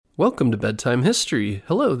Welcome to Bedtime History.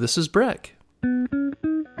 Hello, this is Breck.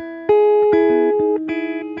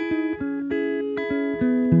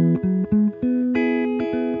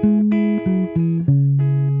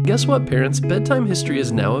 Guess what, parents? Bedtime History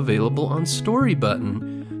is now available on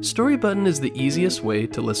Storybutton. Storybutton is the easiest way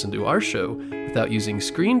to listen to our show without using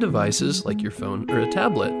screen devices like your phone or a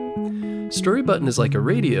tablet. Storybutton is like a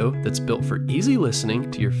radio that's built for easy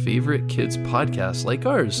listening to your favorite kids' podcasts like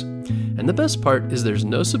ours. And the best part is there's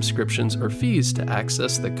no subscriptions or fees to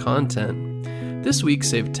access the content. This week,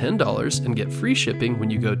 save $10 and get free shipping when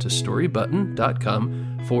you go to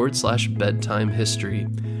storybutton.com/bedtime history.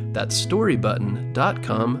 That's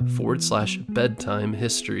storybutton.com/bedtime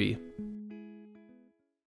history.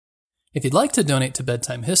 If you'd like to donate to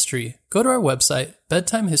Bedtime History, go to our website,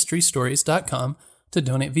 bedtimehistorystories.com, to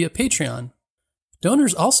donate via Patreon.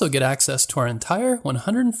 Donors also get access to our entire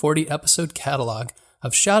 140-episode catalog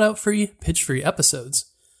of shout-out-free, pitch-free episodes.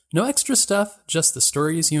 No extra stuff, just the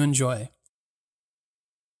stories you enjoy.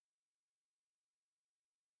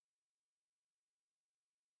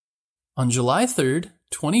 On July 3rd,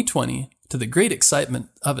 2020, to the great excitement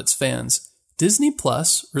of its fans, Disney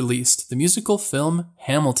Plus released the musical film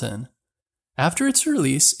Hamilton. After its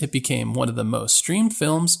release, it became one of the most streamed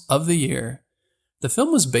films of the year. The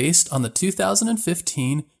film was based on the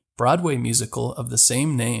 2015 Broadway musical of the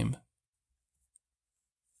same name.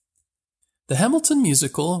 The Hamilton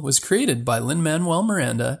musical was created by Lin-Manuel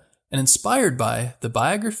Miranda and inspired by the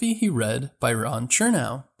biography he read by Ron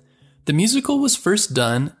Chernow. The musical was first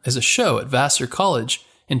done as a show at Vassar College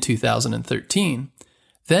in 2013,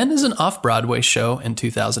 then as an off-Broadway show in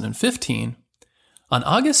 2015. On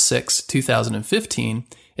August 6, 2015,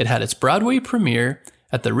 it had its Broadway premiere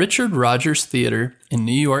at the Richard Rodgers Theater in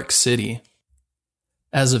New York City.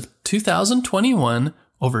 As of 2021,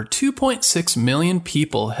 over 2.6 million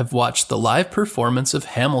people have watched the live performance of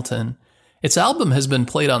Hamilton. Its album has been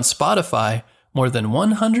played on Spotify more than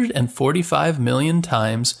 145 million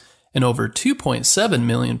times, and over 2.7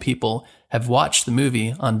 million people have watched the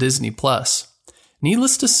movie on Disney+.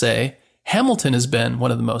 Needless to say, Hamilton has been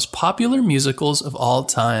one of the most popular musicals of all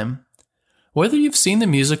time. Whether you've seen the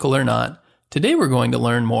musical or not, today we're going to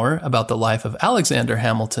learn more about the life of Alexander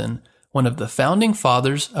Hamilton, one of the founding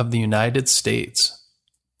fathers of the United States.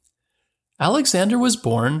 Alexander was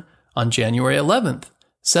born on January 11th,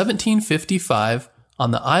 1755, on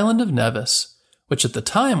the island of Nevis, which at the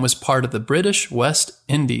time was part of the British West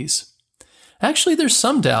Indies. Actually, there's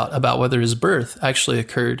some doubt about whether his birth actually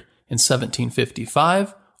occurred in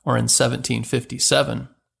 1755 or in 1757.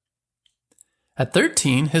 At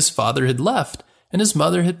 13, his father had left, and his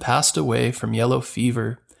mother had passed away from yellow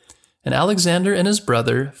fever, and Alexander and his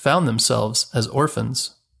brother found themselves as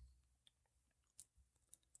orphans.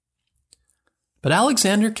 But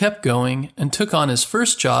Alexander kept going and took on his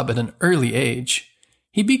first job at an early age.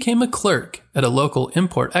 He became a clerk at a local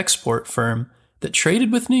import-export firm that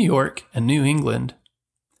traded with New York and New England.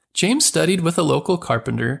 James studied with a local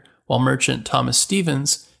carpenter, while merchant Thomas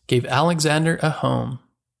Stevens gave Alexander a home.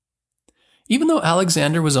 Even though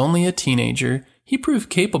Alexander was only a teenager, he proved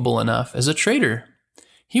capable enough as a trader.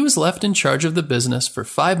 He was left in charge of the business for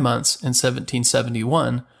 5 months in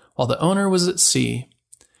 1771, while the owner was at sea.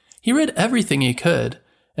 He read everything he could,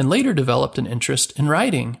 and later developed an interest in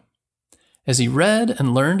writing. As he read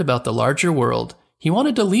and learned about the larger world, he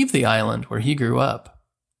wanted to leave the island where he grew up.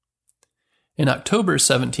 In October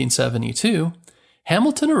 1772,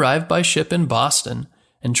 Hamilton arrived by ship in Boston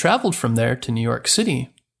and traveled from there to New York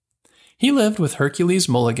City. He lived with Hercules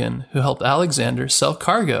Mulligan, who helped Alexander sell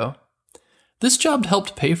cargo. This job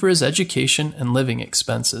helped pay for his education and living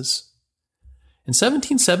expenses. In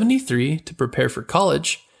 1773, to prepare for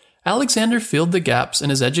college, Alexander filled the gaps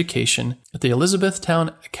in his education at the Elizabethtown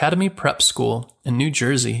Academy Prep School in New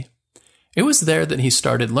Jersey. It was there that he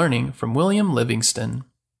started learning from William Livingston.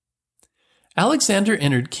 Alexander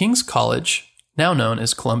entered King's College, now known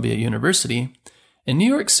as Columbia University, in New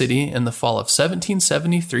York City in the fall of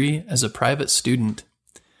 1773 as a private student.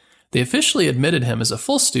 They officially admitted him as a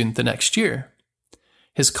full student the next year.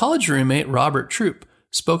 His college roommate Robert Troup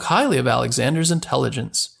spoke highly of Alexander's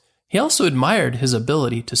intelligence. He also admired his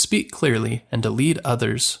ability to speak clearly and to lead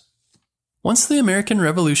others. Once the American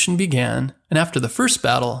Revolution began, and after the first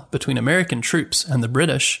battle between American troops and the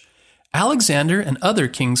British, Alexander and other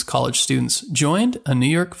King's College students joined a New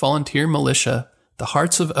York volunteer militia, the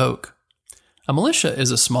Hearts of Oak. A militia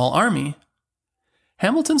is a small army.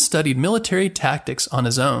 Hamilton studied military tactics on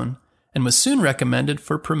his own and was soon recommended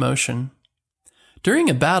for promotion. During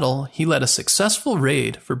a battle, he led a successful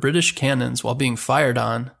raid for British cannons while being fired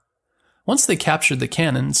on. Once they captured the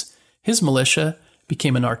cannons, his militia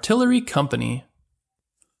became an artillery company.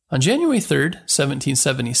 On January 3,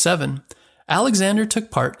 1777, Alexander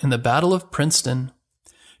took part in the Battle of Princeton.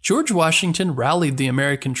 George Washington rallied the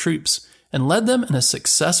American troops and led them in a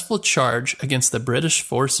successful charge against the British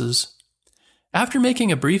forces. After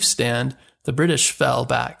making a brief stand, the British fell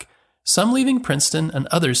back, some leaving Princeton and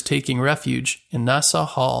others taking refuge in Nassau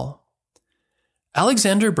Hall.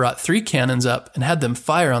 Alexander brought 3 cannons up and had them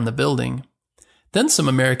fire on the building. Then some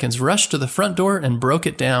Americans rushed to the front door and broke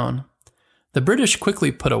it down. The British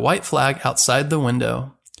quickly put a white flag outside the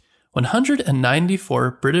window.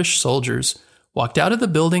 194 British soldiers walked out of the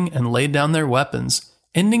building and laid down their weapons,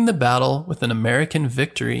 ending the battle with an American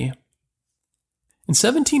victory. In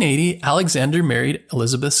 1780, Alexander married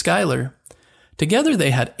Elizabeth Schuyler. Together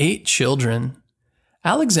they had 8 children.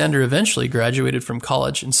 Alexander eventually graduated from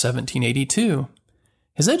college in 1782.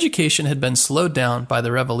 His education had been slowed down by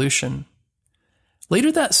the Revolution.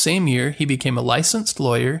 Later that same year, he became a licensed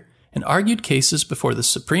lawyer and argued cases before the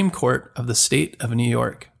Supreme Court of the state of New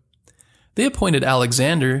York. They appointed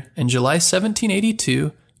Alexander in July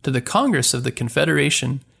 1782 to the Congress of the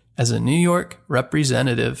Confederation as a New York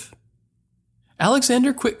representative.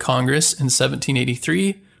 Alexander quit Congress in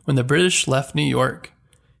 1783 when the British left New York.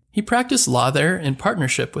 He practiced law there in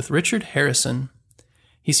partnership with Richard Harrison.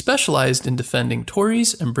 He specialized in defending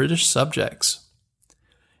Tories and British subjects.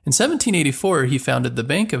 In 1784, he founded the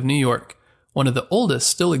Bank of New York, one of the oldest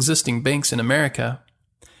still existing banks in America.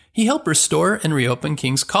 He helped restore and reopen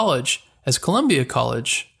King's College as Columbia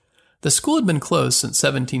College. The school had been closed since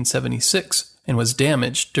 1776 and was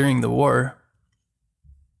damaged during the war.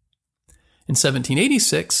 In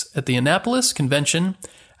 1786, at the Annapolis Convention,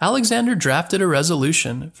 Alexander drafted a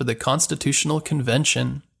resolution for the Constitutional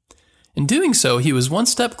Convention. In doing so, he was one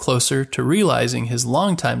step closer to realizing his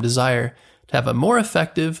longtime desire to have a more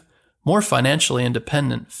effective, more financially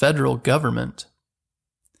independent federal government.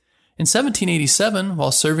 In 1787,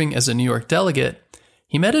 while serving as a New York delegate,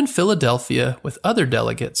 he met in Philadelphia with other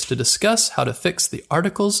delegates to discuss how to fix the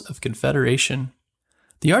Articles of Confederation.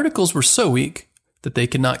 The Articles were so weak that they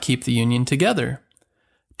could not keep the Union together.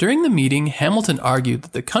 During the meeting, Hamilton argued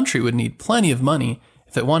that the country would need plenty of money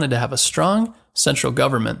if it wanted to have a strong central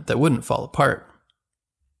government that wouldn't fall apart.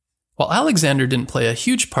 While Alexander didn't play a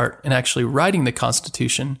huge part in actually writing the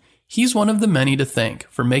Constitution, he's one of the many to thank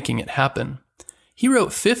for making it happen. He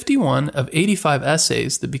wrote 51 of 85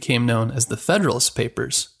 essays that became known as the Federalist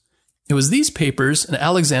Papers. It was these papers and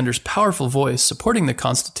Alexander's powerful voice supporting the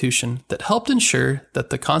Constitution that helped ensure that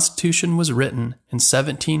the Constitution was written in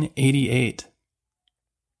 1788.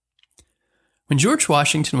 When George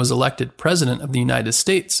Washington was elected President of the United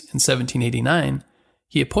States in 1789,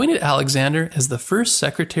 he appointed Alexander as the first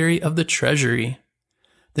Secretary of the Treasury.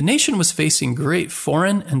 The nation was facing great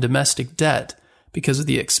foreign and domestic debt because of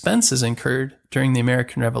the expenses incurred during the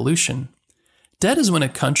American Revolution. Debt is when a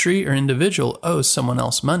country or individual owes someone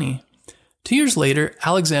else money. 2 years later,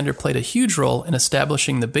 Alexander played a huge role in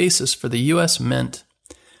establishing the basis for the U.S. Mint.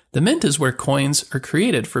 The mint is where coins are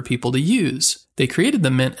created for people to use. They created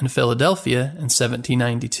the mint in Philadelphia in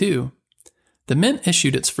 1792. The mint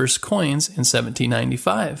issued its first coins in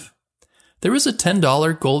 1795. There was a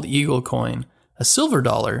 $10 gold eagle coin, a silver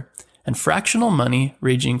dollar, and fractional money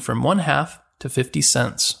ranging from 1/2 to 50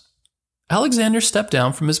 cents. Alexander stepped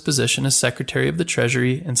down from his position as Secretary of the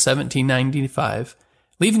Treasury in 1795,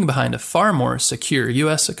 leaving behind a far more secure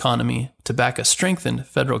U.S. economy to back a strengthened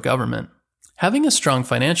federal government. Having a strong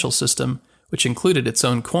financial system, which included its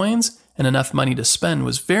own coins and enough money to spend,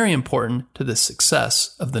 was very important to the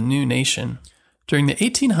success of the new nation. During the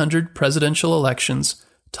 1800 presidential elections,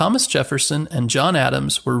 Thomas Jefferson and John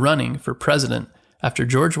Adams were running for president after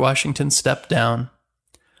George Washington stepped down.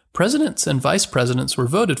 Presidents and vice presidents were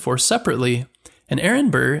voted for separately, and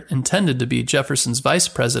Aaron Burr intended to be Jefferson's vice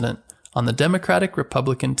president on the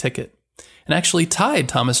Democratic-Republican ticket, and actually tied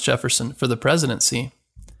Thomas Jefferson for the presidency.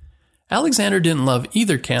 Alexander didn't love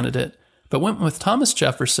either candidate, but went with Thomas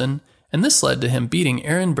Jefferson, and this led to him beating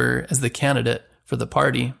Aaron Burr as the candidate for the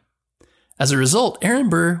party. As a result, Aaron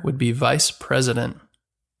Burr would be vice president.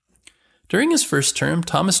 During his first term,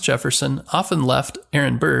 Thomas Jefferson often left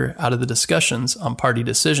Aaron Burr out of the discussions on party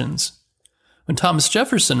decisions. When Thomas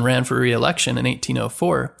Jefferson ran for re-election in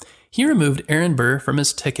 1804, he removed Aaron Burr from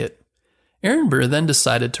his ticket. Aaron Burr then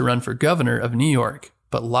decided to run for governor of New York,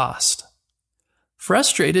 but lost.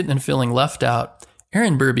 Frustrated and feeling left out,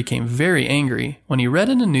 Aaron Burr became very angry when he read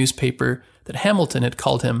in a newspaper that Hamilton had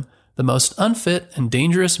called him the most unfit and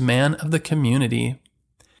dangerous man of the community.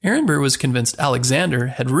 Aaron Burr was convinced Alexander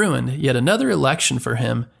had ruined yet another election for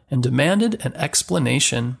him and demanded an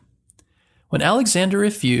explanation. When Alexander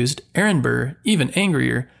refused, Aaron Burr, even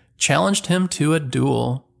angrier, challenged him to a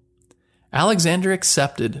duel. Alexander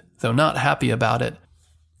accepted, though not happy about it.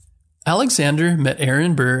 Alexander met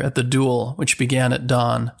Aaron Burr at the duel, which began at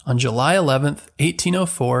dawn on July 11th,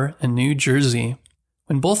 1804 in New Jersey.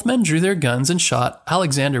 When both men drew their guns and shot,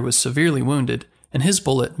 Alexander was severely wounded, and his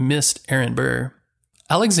bullet missed Aaron Burr.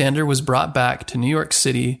 Alexander was brought back to New York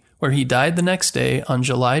City, where he died the next day on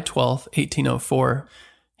July 12, 1804.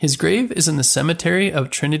 His grave is in the cemetery of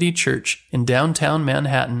Trinity Church in downtown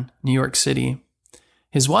Manhattan, New York City.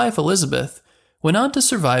 His wife, Elizabeth, went on to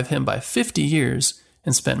survive him by 50 years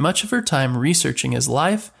and spent much of her time researching his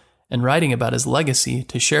life and writing about his legacy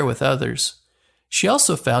to share with others. She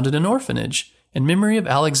also founded an orphanage in memory of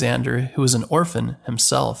Alexander, who was an orphan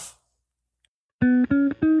himself.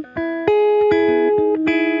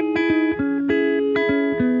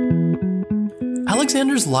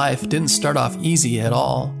 Alexander's life didn't start off easy at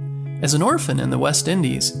all. As an orphan in the West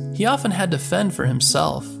Indies, he often had to fend for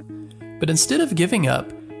himself. But instead of giving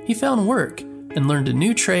up, he found work and learned a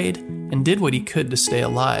new trade and did what he could to stay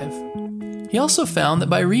alive. He also found that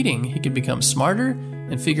by reading, he could become smarter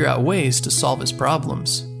and figure out ways to solve his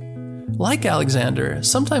problems. Like Alexander,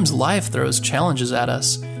 sometimes life throws challenges at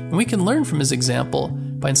us, and we can learn from his example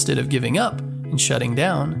by, instead of giving up and shutting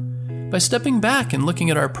down, by stepping back and looking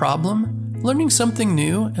at our problem, learning something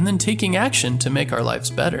new, and then taking action to make our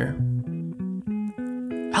lives better.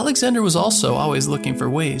 Alexander was also always looking for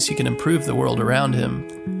ways he could improve the world around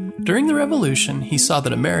him. During the Revolution, he saw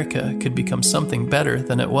that America could become something better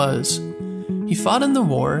than it was. He fought in the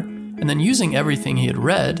war, and then using everything he had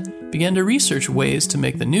read, began to research ways to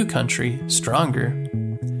make the new country stronger.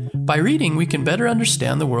 By reading, we can better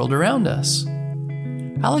understand the world around us.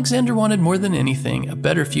 Alexander wanted more than anything a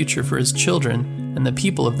better future for his children and the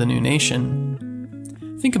people of the new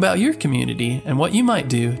nation. Think about your community and what you might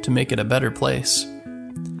do to make it a better place.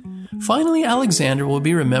 Finally, Alexander will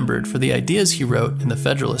be remembered for the ideas he wrote in the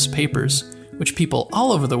Federalist Papers, which people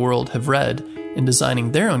all over the world have read in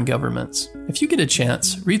designing their own governments. If you get a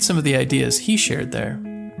chance, read some of the ideas he shared there.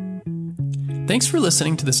 Thanks for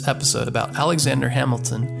listening to this episode about Alexander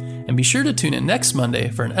Hamilton, and be sure to tune in next Monday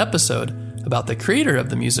for an episode about the creator of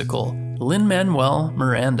the musical, Lin-Manuel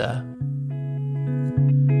Miranda.